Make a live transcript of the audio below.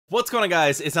What's going on,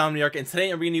 guys? It's Omniarch, and today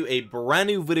I'm bringing you a brand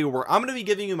new video where I'm going to be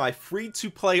giving you my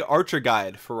free-to-play archer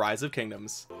guide for Rise of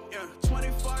Kingdoms. Yeah,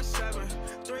 24/7,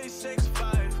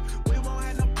 365. We won't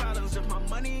have no problems if my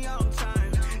money on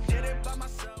time. Did it by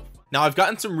myself. Now, I've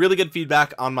gotten some really good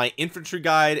feedback on my infantry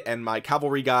guide and my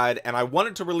cavalry guide, and I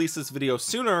wanted to release this video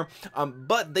sooner,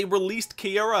 but they released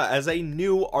Kiera as a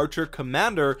new archer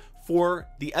commander for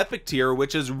the epic tier,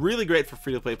 which is really great for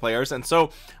free-to-play players. And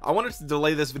so I wanted to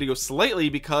delay this video slightly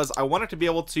because I wanted to be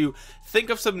able to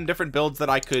think of some different builds that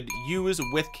I could use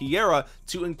with Kiera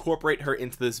to incorporate her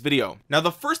into this video. Now,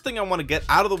 the first thing I want to get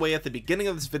out of the way at the beginning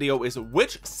of this video is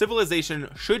which civilization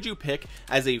should you pick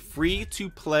as a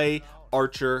free-to-play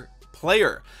archer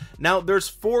player. Now there's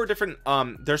four different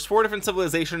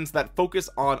civilizations that focus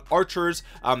on archers.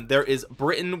 There is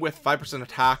Britain with 5%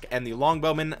 attack and the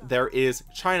longbowmen. There is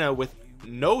China with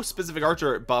no specific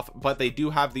archer buff, but they do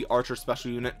have the archer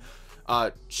special unit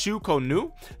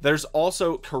Chukonu. There's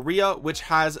also Korea, which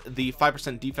has the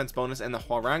 5% defense bonus and the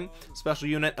Hwarang special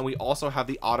unit, and we also have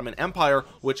the Ottoman Empire,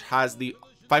 which has the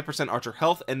 5% archer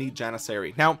health and the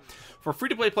Janissary. Now, for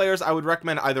free-to-play players, I would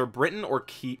recommend either Britain or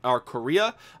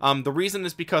Korea. The reason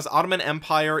is because Ottoman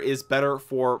Empire is better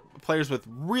for players with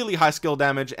really high skill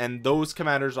damage, and those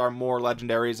commanders are more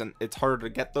legendaries, and it's harder to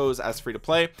get those as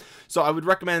free-to-play. So I would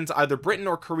recommend either Britain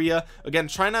or Korea. Again,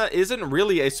 China isn't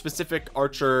really a specific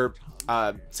archer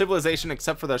civilization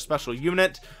except for their special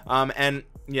unit, and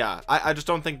yeah, I just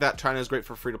don't think that China is great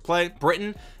for free to play.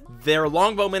 Britain, their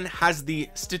longbowman has the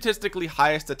statistically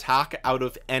highest attack out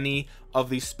of any of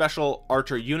the special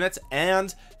archer units,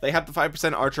 and they have the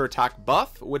 5% archer attack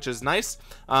buff, which is nice.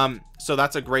 So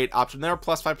that's a great option there.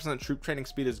 Plus 5% troop training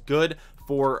speed is good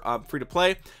for free to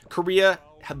play. Korea,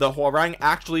 the Hwarang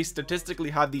actually statistically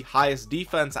have the highest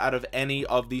defense out of any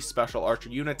of the special archer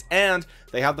units, and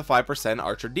they have the 5%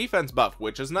 archer defense buff,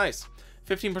 which is nice.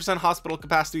 15% hospital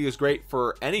capacity is great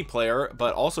for any player,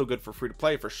 but also good for free to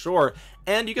play for sure.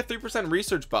 And you get 3%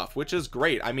 research buff, which is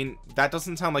great. I mean, that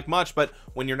doesn't sound like much, but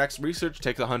when your next research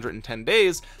takes 110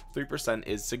 days, 3%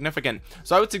 is significant.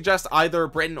 So I would suggest either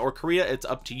Britain or Korea. It's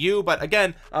up to you. But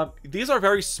again, these are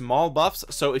very small buffs.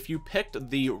 So if you picked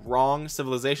the wrong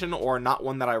civilization or not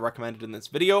one that I recommended in this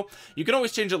video, you can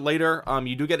always change it later.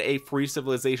 You do get a free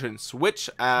civilization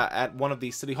switch at one of the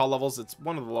city hall levels. It's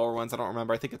one of the lower ones. I don't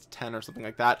remember. I think it's 10 or something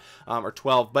like that, or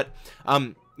 12. But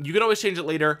you can always change it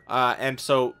later, and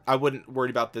so I wouldn't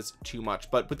worry about this too much.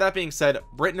 But with that being said,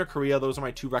 Britain or Korea, those are my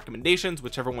two recommendations.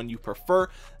 Whichever one you prefer,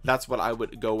 that's what I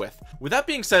would go with. With that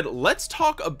being said, let's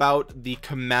talk about the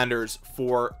commanders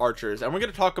for archers, and we're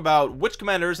going to talk about which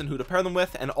commanders and who to pair them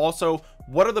with, and also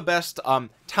what are the best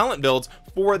talent builds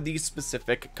for these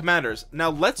specific commanders.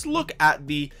 Now let's look at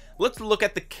the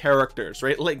characters,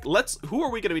 right? Like, who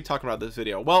are we going to be talking about this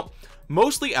video? Well,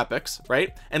 mostly epics,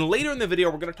 right? And later in the video,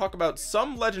 we're going to talk about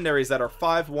some legendaries that are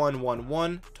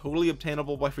 5-1-1-1, totally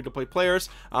obtainable by free-to-play players.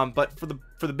 But for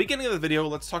the beginning of the video,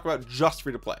 let's talk about just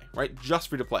free-to-play, right? Just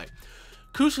free-to-play.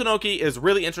 Kusunoki is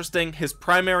really interesting. His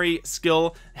primary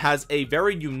skill has a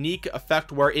very unique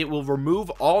effect where it will remove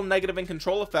all negative and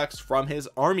control effects from his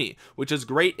army, which is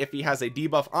great. If he has a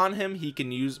debuff on him, he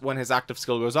can use when his active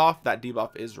skill goes off, that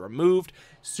debuff is removed.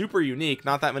 Super unique.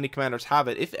 Not that many commanders have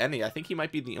it, if any. I think he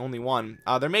might be the only one.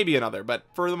 There may be another, but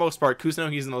for the most part,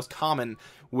 Kusunoki is the most common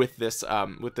with this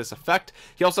effect.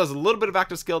 He also has a little bit of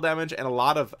active skill damage and a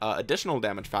lot of additional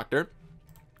damage factor.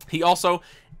 He also,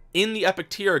 in the epic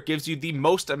tier, gives you the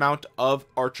most amount of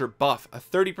archer buff, a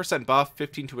 30% buff,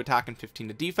 15 to attack and 15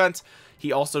 to defense.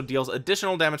 He also deals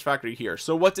additional damage factor here.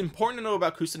 So what's important to know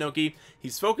about Kusunoki,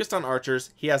 he's focused on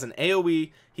archers, he has an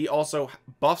AoE, he also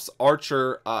buffs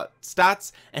archer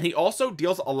stats, and he also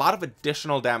deals a lot of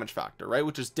additional damage factor, right?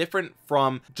 Which is different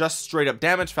from just straight up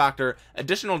damage factor.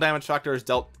 Additional damage factor is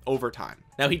dealt over time.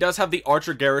 Now, he does have the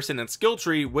archer garrison and skill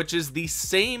tree, which is the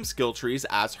same skill trees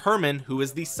as Herman, who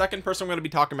is the second person we're going to be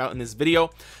talking about in this video.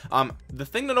 The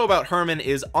thing to know about Herman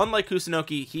is, unlike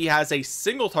Kusunoki, he has a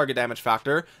single target damage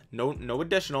factor, no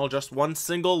additional, just one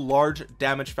single large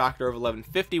damage factor of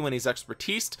 1150 when he's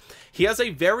expertised. He has a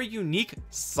very unique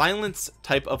silence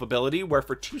type of ability where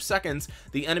for 2 seconds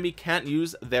the enemy can't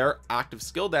use their active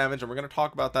skill damage, and we're going to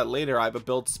talk about that later. I have a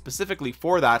build specifically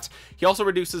for that. He also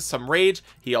reduces some rage.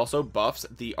 He also buffs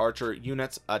the archer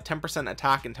units 10%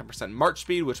 attack and 10% march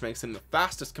speed, which makes him the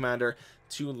fastest commander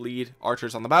two lead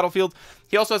archers on the battlefield.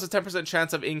 He also has a 10%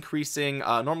 chance of increasing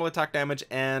normal attack damage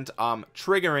and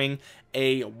triggering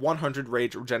a 100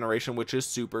 rage regeneration, which is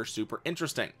super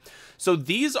interesting. So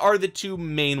these are the two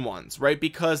main ones, right?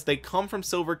 Because they come from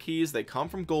silver keys, they come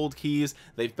from gold keys,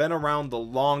 they've been around the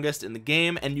longest in the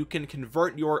game, and you can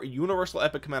convert your universal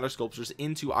epic commander sculptures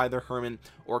into either Herman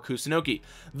or Kusunoki.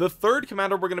 The third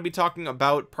commander we're going to be talking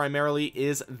about primarily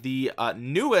is the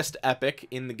newest epic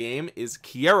in the game, is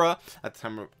Kiera. At the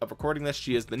time of recording this,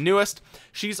 she is the newest.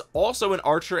 She's also an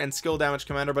archer and skill damage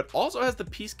commander, but also has the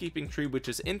peacekeeping tree, which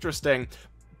is interesting.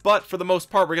 But for the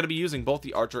most part, we're going to be using both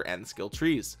the archer and skill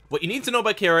trees. What you need to know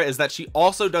about Kiera is that she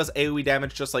also does AoE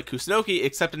damage just like Kusunoki,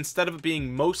 except instead of it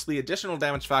being mostly additional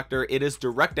damage factor, it is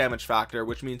direct damage factor,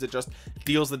 which means it just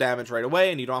deals the damage right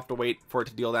away and you don't have to wait for it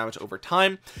to deal damage over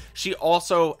time. She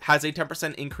also has a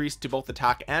 10% increase to both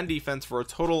attack and defense for a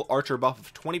total archer buff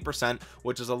of 20%,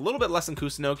 which is a little bit less than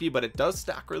Kusunoki, but it does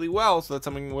stack really well, so that's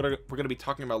something we're going to be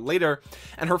talking about later.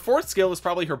 And her fourth skill is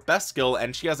probably her best skill,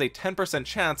 and she has a 10%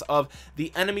 chance of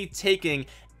the enemy taking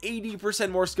 80%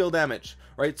 more skill damage,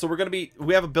 right? So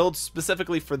we have a build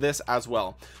specifically for this as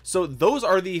well. So those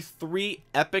are the three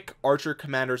epic archer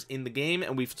commanders in the game,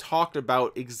 and we've talked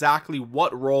about exactly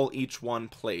what role each one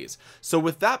plays. So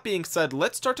with that being said,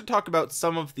 let's start to talk about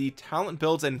some of the talent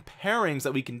builds and pairings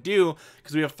that we can do,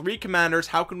 because we have three commanders.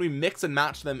 How can we mix and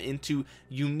match them into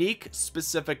unique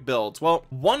specific builds? Well,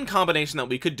 one combination that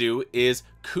we could do is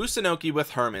Kusunoki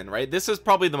with Herman, right? This is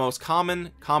probably the most common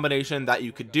combination that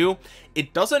you could do.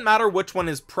 It doesn't matter which one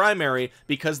is primary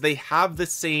because they have the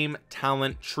same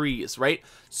talent trees, right?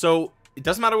 So it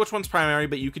doesn't matter which one's primary,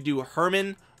 but you could do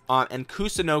Herman and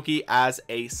Kusunoki as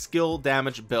a skill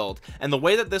damage build. And the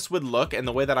way that this would look and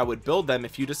the way that I would build them,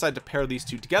 if you decide to pair these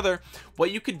two together,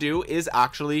 what you could do is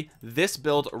actually this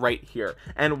build right here.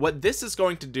 And what this is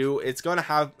going to do, it's going to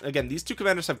have, again, these two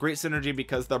commanders have great synergy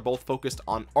because they're both focused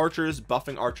on archers,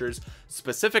 buffing archers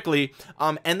specifically,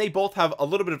 and they both have a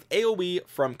little bit of AoE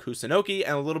from Kusunoki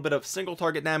and a little bit of single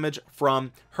target damage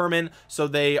from Herman. So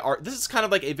this is kind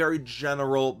of like a very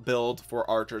general build for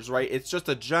archers, right? It's just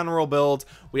a general build.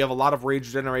 We have a lot of rage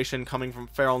regeneration coming from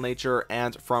Feral Nature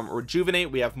and from Rejuvenate.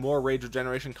 We have more rage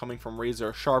regeneration coming from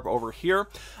Razor Sharp over here.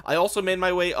 I also made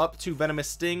my way up to Venomous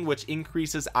Sting, which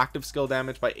increases active skill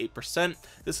damage by 8%.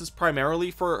 This is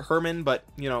primarily for Herman, but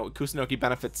you know, Kusunoki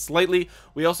benefits slightly.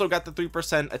 We also got the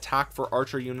 3% attack for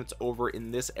archer units over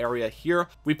in this area here.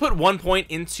 We put 1 point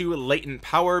into Latent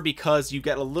Power because you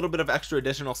get a little bit of extra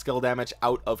additional skill damage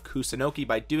out of Kusunoki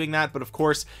by doing that. But of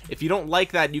course, if you don't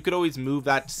like that, you could always move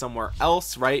that to somewhere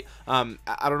else, right?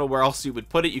 I don't know where else you would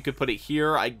put it. You could put it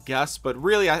here, I guess, but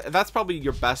really that's probably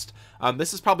your best.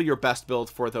 This is probably your best build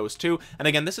for those two. And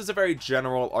again, this is a very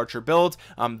general archer build.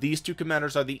 These two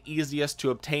commanders are the easiest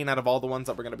to obtain out of all the ones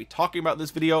that we're going to be talking about in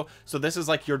this video. So this is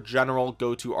like your general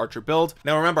go-to archer build.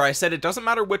 Now remember, I said it doesn't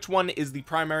matter which one is the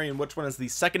primary and which one is the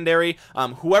secondary.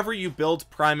 Whoever you build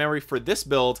primary for this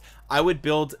build, I would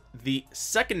build the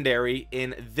secondary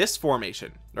in this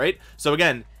formation, right? So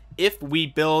again, if we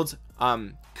build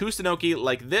Kusunoki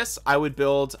like this, I would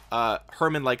build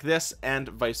Herman like this, and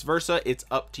vice versa. It's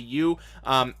up to you.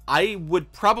 I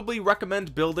would probably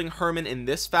recommend building Herman in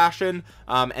this fashion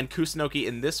and Kusunoki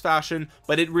in this fashion,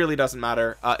 but it really doesn't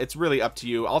matter. It's really up to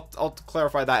you. I'll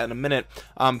clarify that in a minute.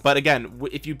 But again,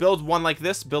 if you build one like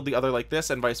this, build the other like this,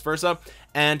 and vice versa.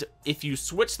 And if you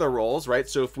switch the roles, right,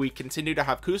 so if we continue to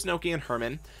have Kusunoki and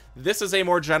Herman, this is a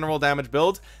more general damage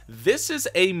build. This is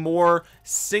a more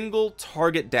single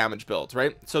target damage build,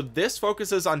 right? So this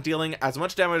focuses on dealing as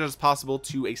much damage as possible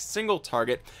to a single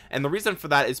target. And the reason for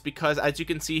that is because, as you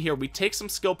can see here, we take some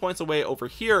skill points away over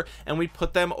here and we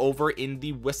put them over in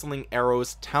the Whistling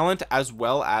Arrows talent, as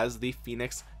well as the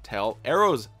Phoenix Tail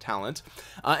Arrows talent.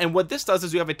 And what this does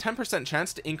is you have a 10%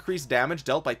 chance to increase damage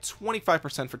dealt by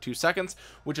 25% for 2 seconds,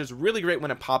 which is really great when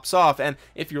it pops off. And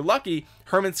if you're lucky,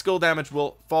 Herman's skill damage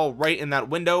will fall right in that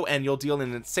window and you'll deal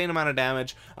an insane amount of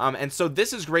damage. And so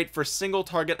this is great for single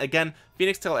target. Again,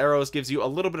 Phoenix Tail Arrows gives you a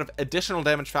little bit of additional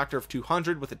damage factor of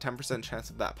 200 with a 10%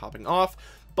 chance of that popping off,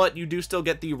 but you do still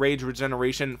get the rage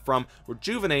regeneration from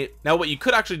Rejuvenate. Now what you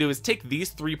could actually do is take these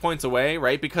 3 points away,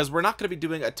 right? Because we're not going to be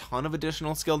doing a ton of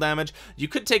additional skill damage. You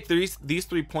could take these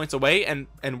 3 points away and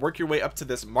work your way up to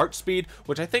this March speed,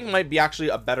 which I think might be actually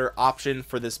a better option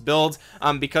for this build,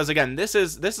 because again, this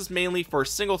is mainly for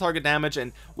single target damage,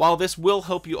 and while this will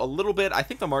help you a little bit, I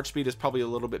think the March speed is probably a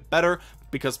little bit better,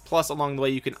 because plus along the way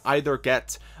you can either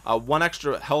get 1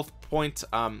 extra health point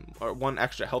or 1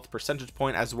 extra health percentage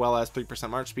point, as well as 3%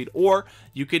 March speed, or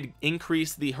you could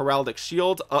increase the Heraldic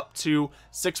Shield up to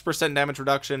 6% damage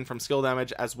reduction from skill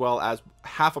damage, as well as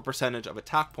half a percentage of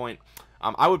attack point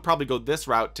I would probably go this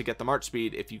route to get the march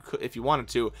speed if you wanted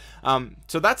to.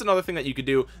 So that's another thing that you could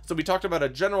do. So we talked about a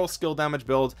general skill damage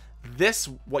build. This,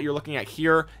 what you're looking at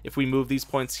here, if we move these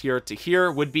points here to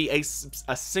here, would be a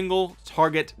single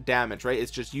target damage, right? It's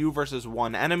just you versus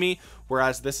one enemy,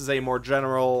 whereas this is a more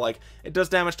general, like, it does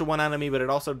damage to one enemy, but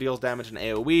it also deals damage in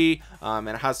AoE, and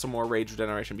it has some more rage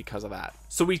regeneration because of that.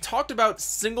 So we talked about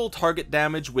single target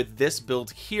damage with this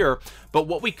build here, but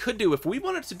what we could do if we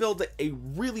wanted to build a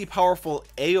really powerful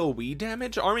AoE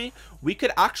damage army, we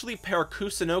could actually pair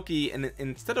Kusunoki, and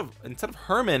instead of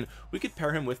Herman, we could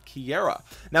pair him with Kiera.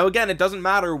 Now again, it doesn't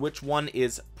matter which one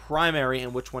is primary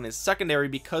and which one is secondary,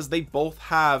 because they both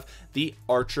have the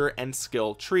archer and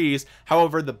skill trees.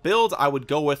 However, the build I would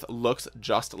go with looks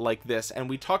just like this, and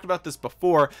we talked about this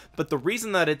before, but the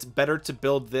reason that it's better to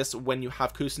build this when you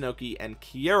have Kusunoki and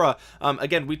Kiera,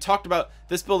 again, we talked about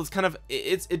this build is kind of,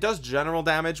 it does general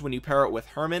damage when you pair it with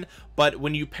Herman, but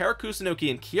when you pair Kusunoki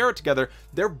and Kiera together,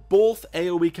 they're both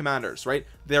AoE commanders, right?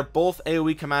 They're both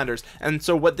AoE commanders, and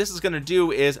so what this is going to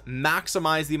do is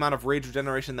maximize the amount of rage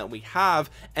regeneration that we have,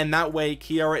 and that way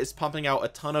Kiera is pumping out a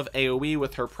ton of AoE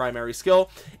with her primary skill.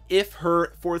 If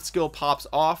her fourth skill pops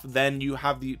off, then you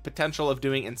have the potential of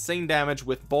doing insane damage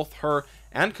with both her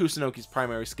and Kusunoki's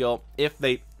primary skill if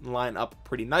they line up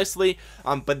pretty nicely.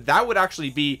 But that would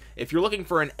actually be, if you're looking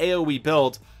for an AoE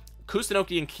build,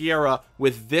 Kusunoki and Kiera,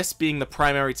 with this being the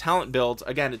primary talent build,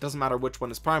 again, it doesn't matter which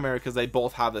one is primary because they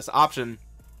both have this option,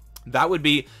 that would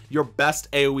be your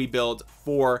best AoE build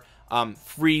for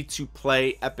free to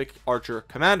play epic archer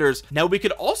commanders. Now we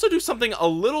could also do something a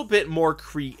little bit more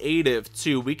creative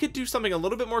too. We could do something a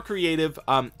little bit more creative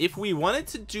if we wanted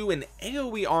to do an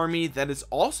AoE army that is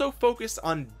also focused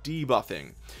on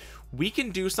debuffing. We can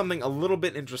do something a little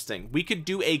bit interesting. We could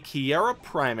do a Kiera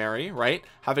primary, right?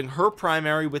 Having her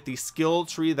primary with the skill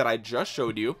tree that I just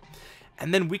showed you.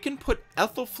 And then we can put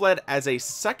Ethelfled as a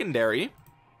secondary.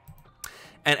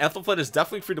 And Ethelfled is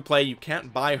definitely free to play. You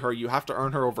can't buy her. You have to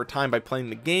earn her over time by playing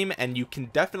the game. And you can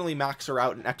definitely max her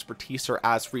out and expertise her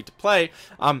as free to play.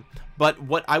 But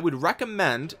what I would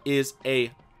recommend is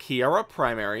a Kiera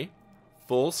primary,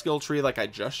 full skill tree like I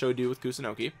just showed you with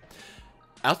Kusunoki.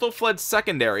 Ethelfled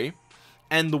secondary,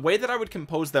 and the way that I would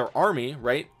compose their army,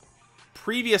 right,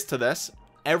 previous to this,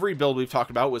 every build we've talked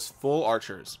about was full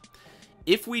archers.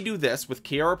 If we do this with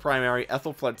Kiera primary,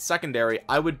 Ethelfled secondary,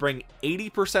 I would bring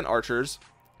 80% archers,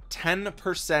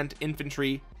 10%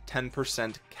 infantry,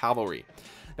 10% cavalry.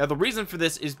 Now the reason for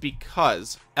this is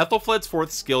because Ethelfled's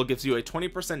fourth skill gives you a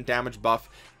 20% damage buff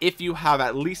if you have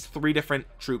at least 3 different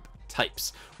troop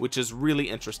types, which is really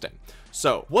interesting.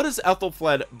 So what does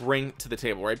Ethelfled bring to the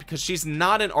table, right? Because she's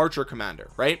not an archer commander,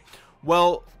 right?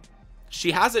 Well,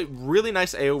 she has a really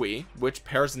nice AoE, which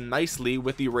pairs nicely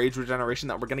with the rage regeneration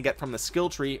that we're going to get from the skill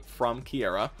tree from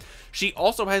Kiera. She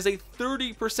also has a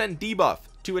 30% debuff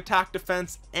to attack,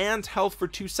 defense, and health for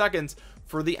 2 seconds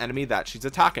for the enemy that she's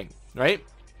attacking, right?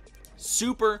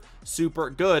 Super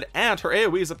good. And her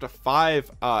AoE is up to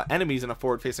 5 enemies in a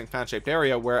forward facing fan shaped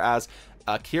area, whereas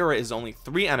Kiera is only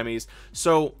 3 enemies.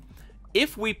 So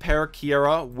if we pair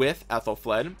Kiera with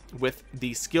Ethelfled with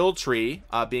the skill tree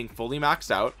being fully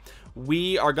maxed out,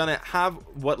 we are gonna have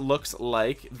what looks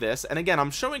like this. And again,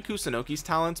 I'm showing Kusunoki's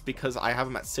talents because I have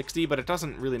them at 60, but it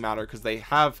doesn't really matter because they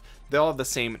all have the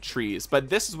same trees. But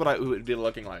this is what it would be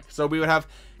looking like. So we would have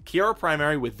Kiera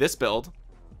primary with this build,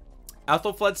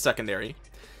 Ethelfled secondary.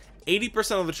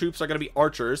 80% of the troops are going to be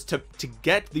archers to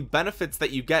get the benefits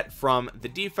that you get from the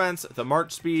defense, the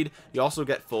march speed. You also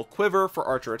get full quiver for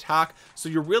archer attack, so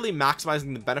you're really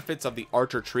maximizing the benefits of the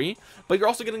archer tree, but you're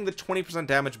also getting the 20%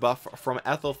 damage buff from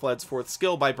Ethelfled's fourth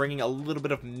skill by bringing a little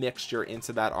bit of mixture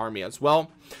into that army as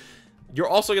well. You're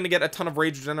also going to get a ton of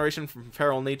rage regeneration from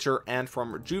Feral Nature and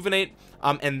from Rejuvenate,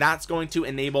 and that's going to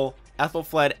enable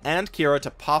Ethelfled and Kiera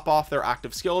to pop off their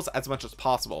active skills as much as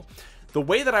possible. The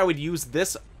way that I would use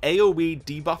this AoE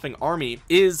debuffing army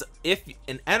is if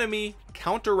an enemy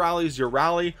counter rallies your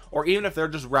rally, or even if they're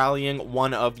just rallying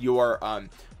one of your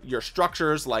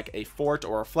structures like a fort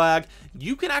or a flag,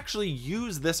 you can actually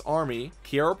use this army,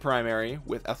 Kiera primary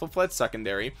with Ethelfled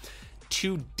secondary,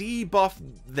 to debuff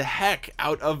the heck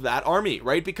out of that army,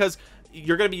 right? Because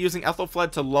you're going to be using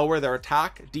Ethelfled to lower their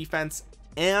attack, defense,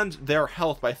 and their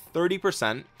health by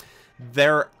 30%.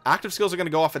 their active skills are going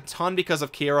to go off a ton because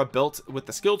of Kiera built with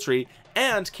the skill tree,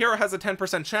 and Kiera has a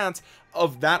 10% chance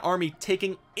of that army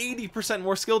taking 80%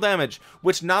 more skill damage,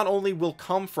 which not only will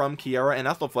come from Kiera and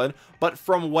Ethelfled, but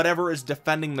from whatever is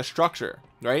defending the structure,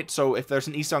 right? So if there's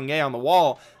an Yi Seong-Gye on the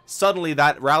wall, suddenly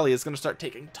that rally is going to start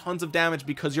taking tons of damage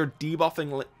because you're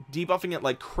debuffing it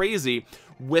like crazy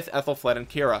with Ethelfled and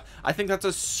Kiera. I think that's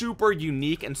a super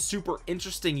unique and super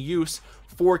interesting use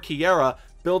for Kiera,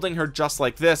 building her just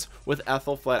like this with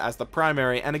Ethelfled as the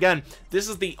primary. And again, this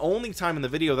is the only time in the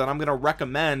video that I'm going to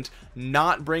recommend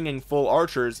not bringing full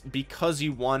archers, because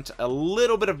you want a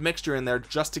little bit of mixture in there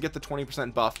just to get the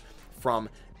 20% buff from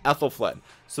Ethelfled.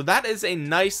 So that is a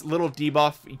nice little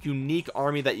debuff unique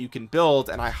army that you can build,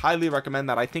 and I highly recommend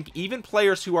that. I think even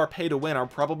players who are pay to win are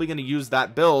probably going to use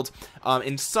that build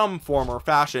in some form or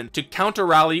fashion to counter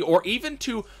rally, or even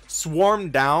to swarm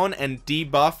down and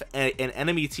debuff an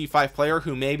enemy T5 player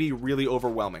who may be really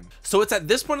overwhelming. So it's at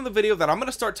this point in the video that I'm going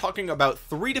to start talking about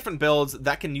 3 different builds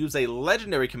that can use a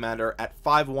legendary commander at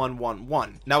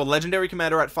 5111. Now, a legendary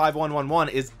commander at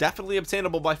 5111 is definitely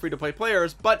obtainable by free-to-play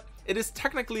players, but it is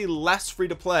technically less free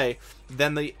to play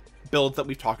than the builds that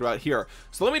we've talked about here.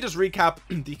 So let me just recap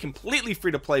the completely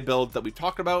free to play build that we've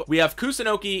talked about. We have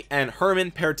Kusunoki and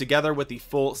Herman paired together with the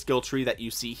full skill tree that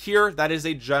you see here. That is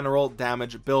a general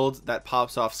damage build that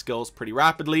pops off skills pretty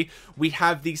rapidly. We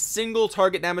have the single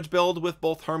target damage build with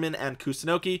both Herman and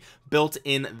Kusunoki built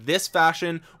in this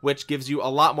fashion, which gives you a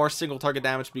lot more single target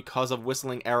damage because of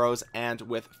whistling arrows and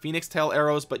with phoenix tail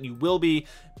arrows, but you will be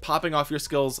popping off your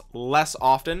skills less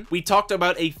often. We talked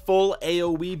about a full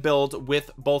AoE build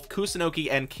with both Kusunoki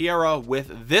and Kiera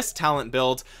with this talent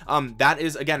build. That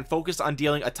is again focused on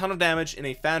dealing a ton of damage in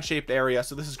a fan-shaped area,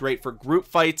 so this is great for group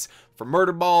fights, for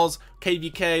murder balls,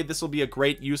 KVK. This will be a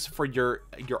great use for your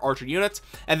archer units.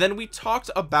 And then we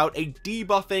talked about a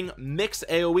debuffing mixed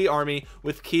AoE army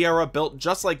with Kiera built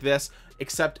just like this,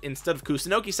 except instead of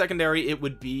Kusunoki secondary, it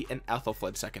would be an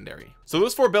Ethelfled secondary. So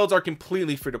those 4 builds are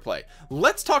completely free to play.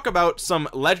 Let's talk about some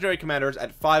legendary commanders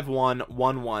at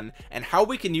 5111 and how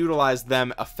we can utilize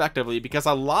them effectively, because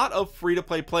a lot of free to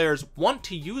play players want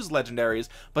to use legendaries,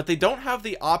 but they don't have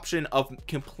the option of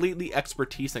completely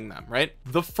expertising them, right?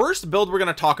 The first build we're going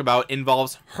to talk about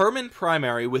involves Herman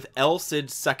primary with El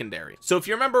Cid secondary. So if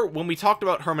you remember when we talked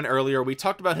about Herman earlier, we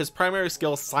talked about his primary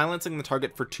skill silencing the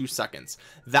target for 2 seconds.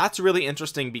 That's really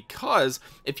interesting because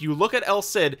if you look at El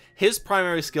Cid, his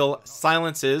primary skill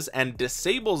silences and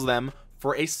disables them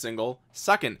for a single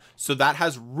second. So that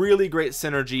has really great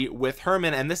synergy with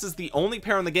Herman, and this is the only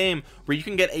pair in the game where you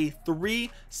can get a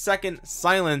 3-second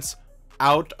silence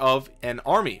out of an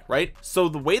army, right? So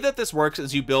the way that this works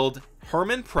is you build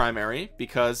Herman primary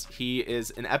because he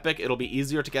is an epic. It'll be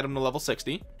easier to get him to level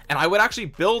 60, and I would actually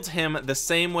build him the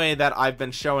same way that I've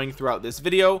been showing throughout this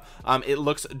video. It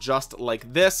looks just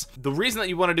like this. The reason that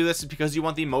you want to do this is because you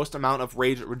want the most amount of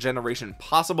rage regeneration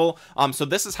possible. So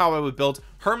this is how I would build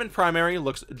Herman primary.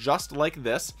 Looks just like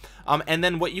this. And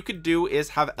then what you could do is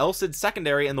have El Cid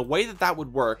secondary, and the way that that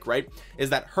would work, right, is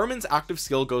that Herman's active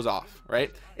skill goes off,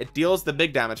 right? It deals the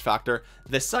big damage factor.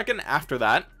 The second after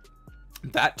that,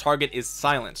 that target is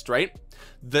silenced, right?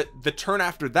 The turn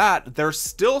after that, they're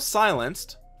still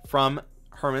silenced from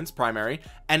Herman's primary,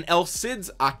 and El Cid's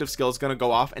active skill is going to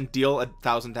go off and deal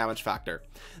 1,000 damage factor.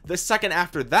 The second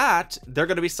after that, they're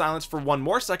going to be silenced for 1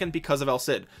 more second because of El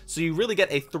Cid. So you really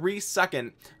get a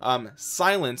 3-second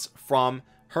silence from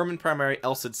Herman primary,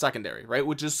 El Cid secondary, right?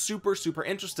 Which is super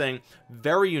interesting,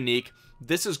 very unique.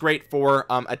 This is great for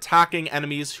attacking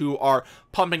enemies who are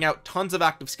pumping out tons of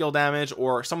active skill damage,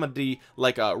 or somebody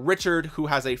like Richard who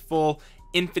has a full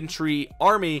infantry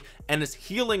army and is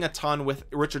healing a ton with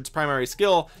Richard's primary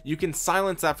skill. You can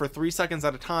silence that for 3 seconds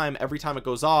at a time every time it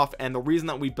goes off. And the reason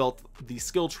that we built the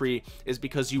skill tree is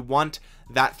because you want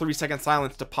that 3-second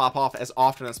silence to pop off as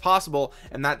often as possible,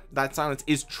 and that silence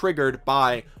is triggered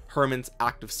by Herman's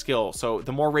active skill. So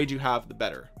the more rage you have, the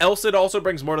better. El Cid also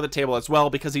brings more to the table as well,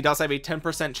 because he does have a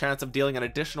 10% chance of dealing an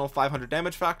additional 500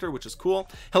 damage factor, which is cool.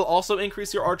 He'll also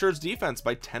increase your archer's defense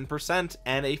by 10%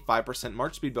 and a 5%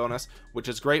 march speed bonus, which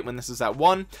is great when this is at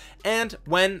 1. And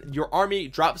when your army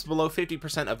drops below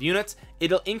 50% of units,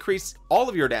 it'll increase all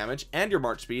of your damage and your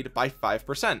march speed by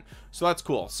 5%. So that's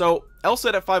cool. So El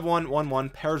Cid at 5111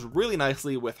 pairs really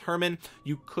nicely with Herman.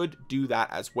 You could do that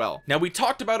as well. Now, we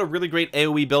talked about a really great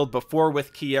AoE build before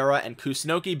with Kiera and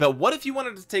Kusunoki, but what if you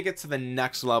wanted to take it to the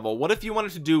next level? What if you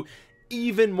wanted to do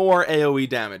even more AoE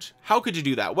damage. How could you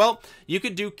do that? Well, you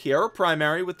could do Kiara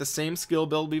primary with the same skill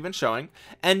build we've been showing,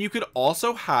 and you could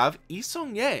also have Lee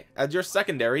Seong-Jae as your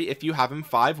secondary if you have him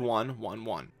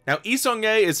 5-1-1-1. Now, Lee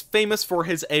Seong-Jae is famous for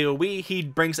his AoE. He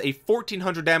brings a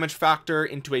 1400 damage factor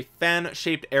into a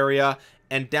fan-shaped area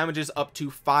and damages up to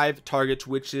 5 targets,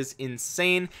 which is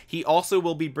insane. He also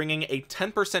will be bringing a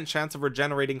 10% chance of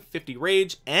regenerating 50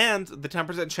 rage and the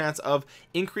 10% chance of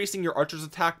increasing your archer's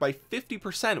attack by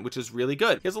 50%, which is really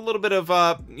good. He has a little bit of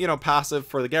passive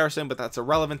for the garrison, but that's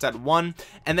irrelevant at 1.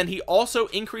 And then he also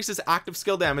increases active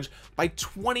skill damage by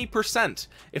 20%.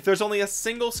 If there's only a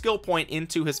single skill point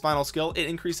into his final skill, it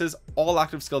increases all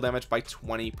active skill damage by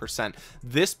 20%.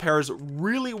 This pairs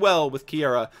really well with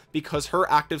Kiara because her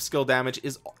active skill damage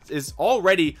is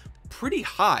already pretty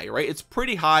high, right? It's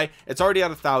pretty high. It's already at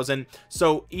 1,000.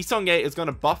 So Lee Seong-Jae is going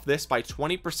to buff this by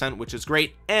 20%, which is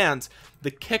great. And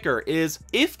the kicker is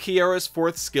if Kiara's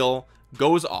 4th skill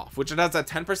goes off, which it has a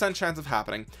 10% chance of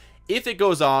happening, if it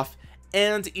goes off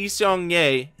and Lee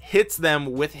Seong-Jae hits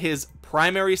them with his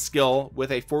primary skill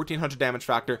with a 1400 damage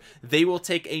factor, they will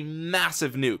take a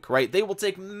massive nuke, right? They will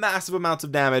take massive amounts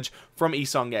of damage from Lee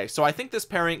Seong-Jae. So I think this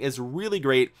pairing is really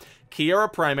great.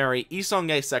 Kiara primary, Lee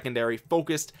Seong-Jae secondary,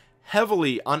 focused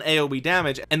heavily on AoE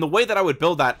damage, and the way that I would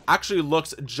build that actually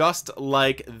looks just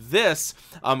like this.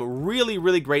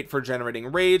 Really great for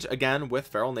generating rage, again with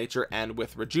feral nature and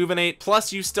with rejuvenate.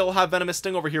 Plus you still have venomous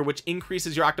sting over here, which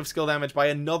increases your active skill damage by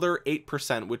another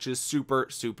 8%, which is super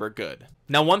good.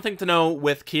 Now, one thing to know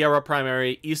with Kiara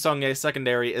primary, Lee Seong-Jae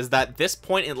secondary, is that this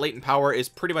point in latent power is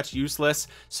pretty much useless,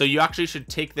 so you actually should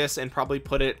take this and probably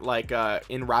put it like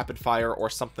in rapid fire or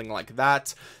something like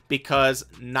that, because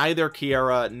neither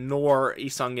Kiara nor Lee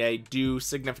Seong-Jae do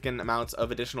significant amounts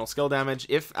of additional skill damage,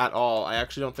 if at all. I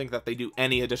actually don't think that they do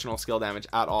any additional skill damage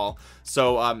at all.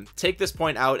 So take this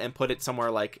point out and put it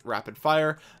somewhere like rapid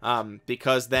fire,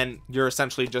 because then you're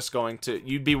essentially just going to,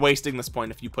 you'd be wasting this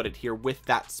point if you put it here with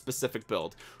that specific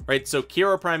build, right? So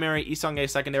Kiara primary, Lee Seong-Jae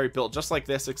secondary, built just like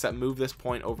this, except move this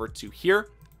point over to here,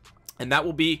 and that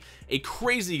will be a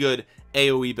crazy good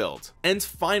AoE build. And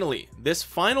finally, this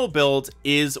final build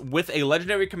is with a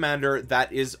legendary commander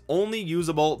that is only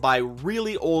usable by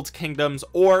really old kingdoms,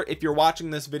 or if you're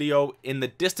watching this video in the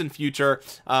distant future,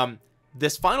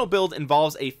 this final build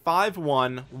involves a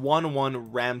 5-1-1-1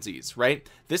 Ramses, right?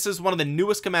 This is one of the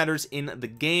newest commanders in the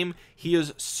game. He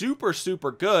is super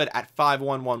good at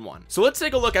 5-1-1-1. So let's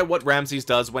take a look at what Ramses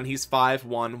does when he's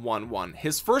 5-1-1-1.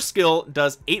 His first skill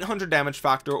does 800 damage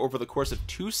factor over the course of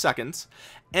 2 seconds,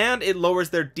 and it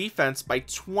lowers their defense by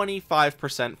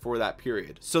 25% for that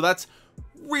period. So that's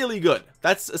really good.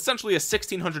 That's essentially a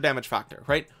 1600 damage factor,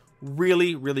 right?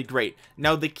 Really great.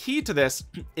 Now the key to this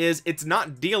is it's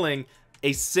not dealing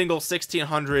a single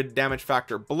 1600 damage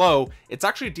factor blow. It's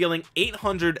actually dealing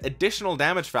 800 additional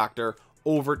damage factor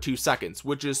over 2 seconds,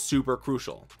 which is super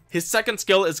crucial. His second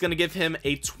skill is going to give him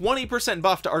a 20%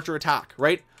 buff to archer attack,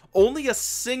 right? Only a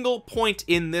single point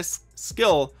in this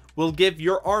skill will give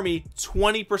your army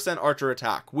 20% archer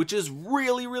attack, which is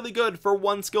really good for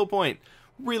 1 skill point.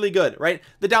 Really good, right?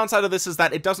 The downside of this is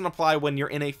that it doesn't apply when you're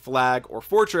in a flag or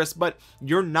fortress, but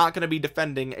you're not going to be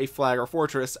defending a flag or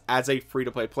fortress as a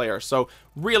free-to-play player. So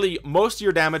really, most of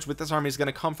your damage with this army is going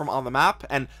to come from on the map,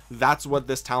 and that's what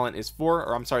this talent is for,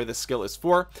 or I'm sorry, this skill is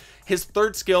for. His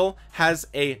third skill has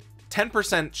a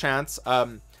 10% chance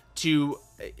to,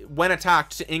 when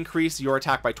attacked, to increase your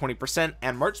attack by 20%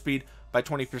 and march speed by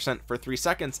 20% for 3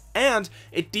 seconds, and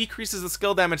it decreases the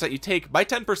skill damage that you take by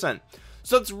 10%.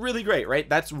 So it's really great, right?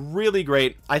 That's really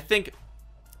great. I think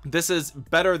this is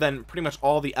better than pretty much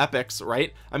all the epics,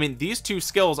 right? I mean, these 2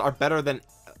 skills are better than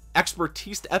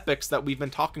expertise epics that we've been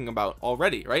talking about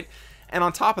already, right? And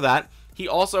on top of that, he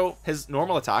also, his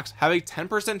normal attacks have a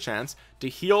 10% chance to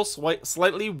heal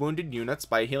slightly wounded units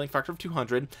by a healing factor of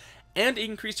 200 and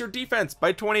increase your defense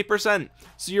by 20%.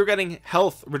 So you're getting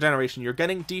health regeneration, you're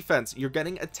getting defense, you're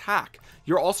getting attack,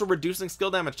 you're also reducing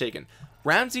skill damage taken.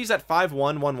 Ramses at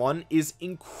 5-1-1-1 is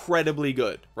incredibly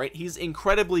good, right? He's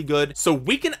incredibly good. So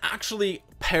we can actually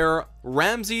pair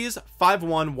Ramses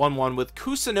 5-1-1-1 with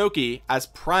Kusunoki as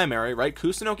primary, right?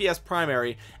 Kusunoki as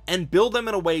primary, and build them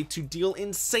in a way to deal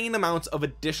insane amounts of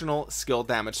additional skill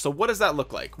damage. So what does that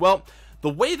look like? Well, the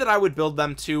way that I would build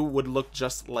them to would look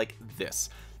just like this.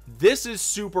 This is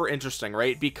super interesting,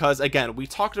 right? Because again, we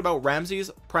talked about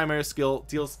Ramses' primary skill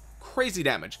deals crazy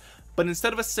damage, but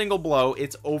instead of a single blow,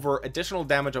 it's over additional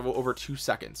damage of over 2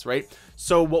 seconds, right?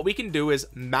 So what we can do is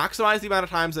maximize the amount of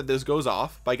times that this goes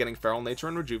off by getting Feral Nature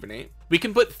and Rejuvenate. We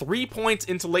can put 3 points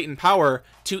into Latent Power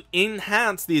to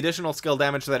enhance the additional skill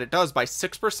damage that it does by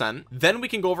 6%. Then we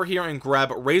can go over here and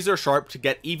grab Razor Sharp to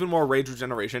get even more rage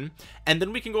regeneration, and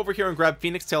then we can go over here and grab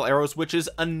Phoenix Tail Arrows, which is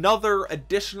another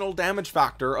additional damage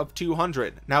factor of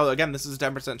 200. Now again, this is a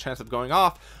 10% chance of going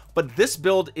off, but this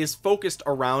build is focused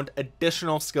around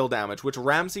additional skill damage, which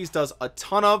Ramses does a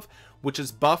ton of, which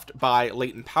is buffed by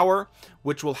Latent Power,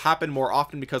 which will happen more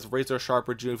often because of Razor Sharp,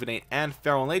 Rejuvenate, and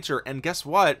Feral Nature. And guess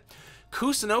what?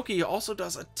 Kusunoki also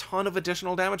does a ton of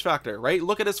additional damage factor, right?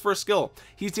 Look at his first skill.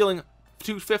 He's dealing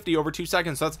 250 over 2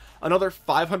 seconds, so that's another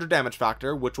 500 damage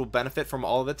factor, which will benefit from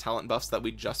all of the talent buffs that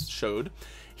we just showed.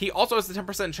 He also has the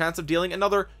 10% chance of dealing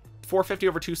another 450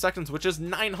 over 2 seconds, which is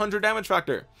 900 damage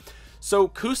factor. So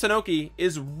Kusunoki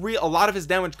is a lot of his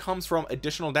damage comes from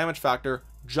additional damage factor,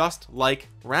 just like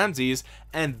Ramses,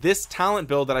 and this talent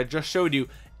build that I just showed you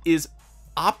is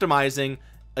optimizing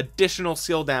additional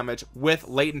skill damage with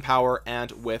Latent Power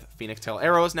and with Phoenix Tail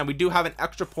Arrows. Now we do have an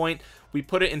extra point. We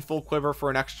put it in full quiver for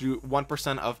an extra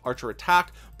 1% of archer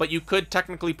attack, but you could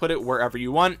technically put it wherever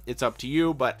you want. It's up to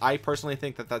you, but I personally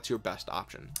think that that's your best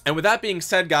option. And with that being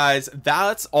said, guys,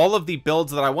 that's all of the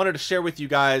builds that I wanted to share with you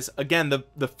guys. Again,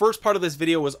 the first part of this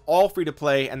video was all free to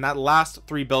play, and that last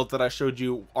 3 builds that I showed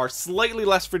you are slightly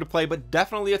less free to play, but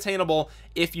definitely attainable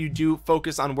if you do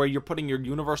focus on where you're putting your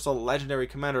universal legendary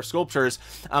commander sculptures.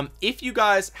 If you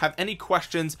guys have any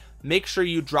questions, make sure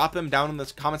you drop them down in the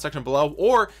comment section below,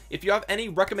 or if you have any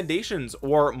recommendations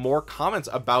or more comments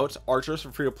about archers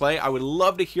for free to play, I would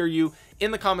love to hear you in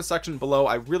the comment section below.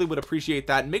 I really would appreciate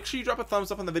that. Make sure you drop a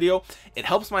thumbs up on the video. It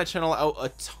helps my channel out a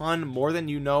ton, more than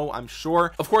you know, I'm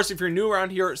sure. Of course, if you're new around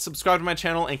here, subscribe to my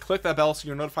channel and click that bell so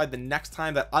you're notified the next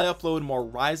time that I upload more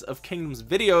Rise of Kingdoms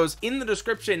videos. In the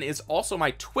description is also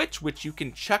my Twitch, which you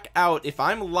can check out if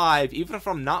I'm live, even if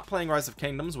I'm not playing Rise of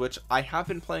Kingdoms, which I have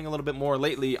been playing a little bit more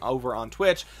lately over on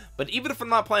Twitch. But even if I'm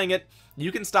not playing it,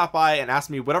 you can stop by and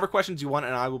ask me whatever questions you want,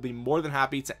 and I will be more than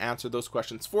happy to answer those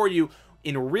questions for you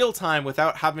in real time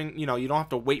without having, you don't have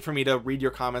to wait for me to read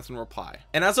your comments and reply.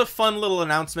 And as a fun little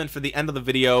announcement for the end of the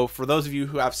video, for those of you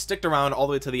who have sticked around all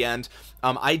the way to the end,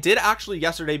 I did actually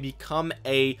yesterday become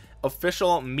a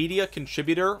official media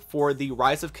contributor for the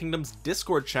Rise of Kingdoms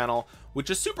Discord channel, which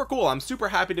is super cool. I'm super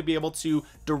happy to be able to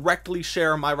directly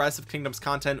share my Rise of Kingdoms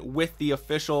content with the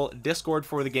official Discord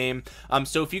for the game.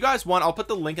 So if you guys want, I'll put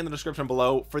the link in the description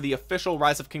below for the official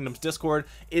Rise of Kingdoms Discord.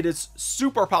 It is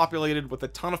super populated with a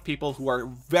ton of people who are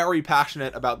very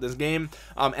passionate about this game,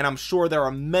 and I'm sure there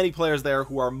are many players there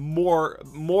who are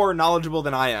more knowledgeable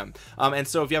than I am. And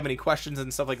so if you have any questions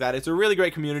and stuff like that, it's a really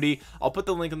great community. I'll put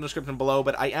the link in the description below,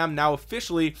 but I am now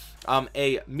officially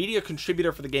a media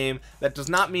contributor for the game. That does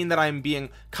not mean that I'm being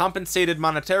compensated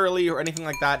monetarily or anything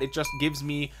like that. It just gives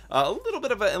me a little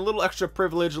bit of a little extra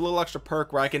privilege, a little extra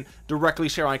perk where I can directly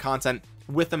share my content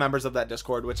with the members of that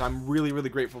Discord, which I'm really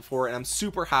grateful for, and I'm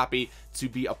super happy to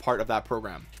be a part of that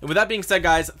program. And with that being said,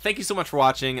 guys, thank you so much for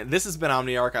watching. This has been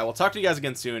Omniarch. I will talk to you guys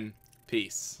again soon.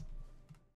 Peace.